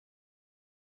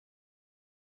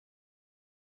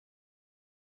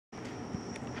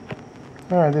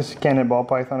Alright, this is Ken at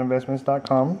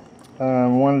ballpythoninvestments.com.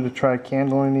 Wanted to try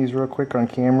candling these real quick on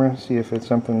camera, see if it's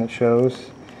something that shows.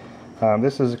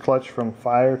 This is a clutch from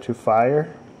fire to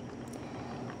fire.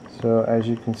 So as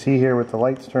you can see here with the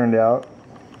lights turned out,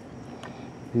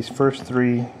 these first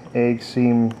three eggs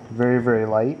seem very, very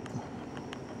light.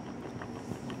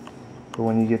 But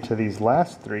when you get to these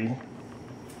last three,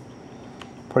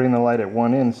 putting the light at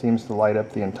one end seems to light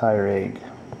up the entire egg.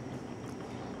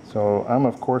 So I'm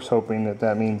of course hoping that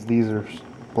that means these are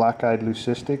black-eyed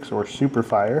leucistics or super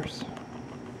fires.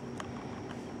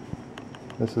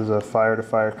 This is a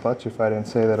fire-to-fire clutch, if I didn't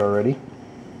say that already.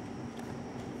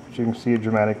 But you can see a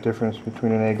dramatic difference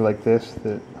between an egg like this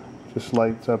that just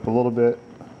lights up a little bit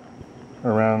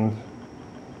around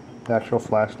the actual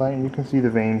flashlight, and you can see the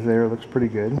veins there. It looks pretty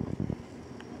good.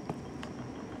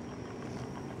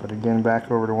 But again,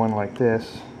 back over to one like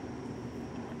this,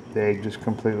 the egg just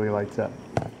completely lights up.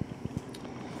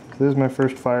 So this is my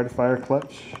first fire-to-fire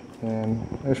clutch, and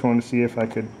I just wanted to see if I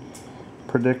could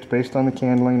predict based on the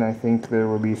candling. I think there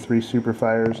will be 3 super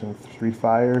fires and 3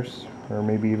 fires, or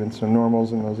maybe even some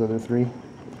normals in those other 3.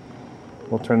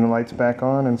 We'll turn the lights back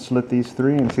on and slit these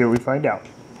 3 and see what we find out.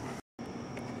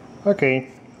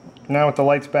 Okay, now with the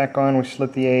lights back on, we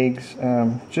slit the eggs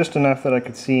just enough that I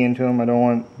could see into them. I don't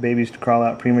want babies to crawl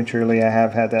out prematurely. I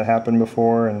have had that happen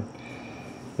before, and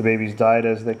the babies died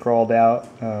as they crawled out.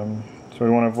 So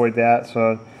we want to avoid that,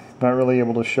 so I'm not really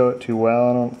able to show it too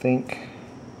well, I don't think.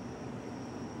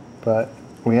 But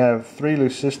we have 3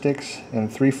 leucistics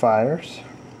and 3 fires.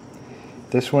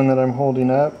 This one that I'm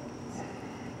holding up,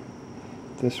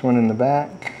 this one in the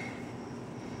back,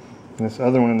 and this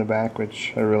other one in the back,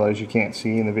 which I realize you can't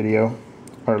see in the video,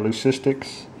 are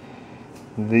leucistics.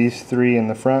 These 3 in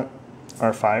the front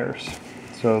are fires.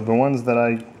 So the ones that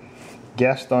I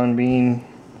guessed on being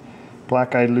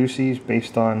black-eyed Lucy's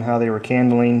based on how they were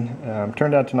candling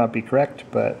turned out to not be correct,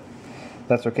 but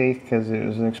that's okay because it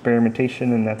was an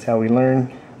experimentation and that's how we learn.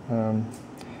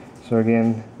 So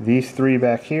again, these 3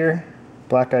 back here,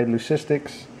 black-eyed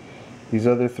leucistics. These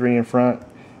other 3 in front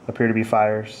appear to be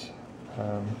fires.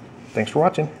 Thanks for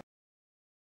watching.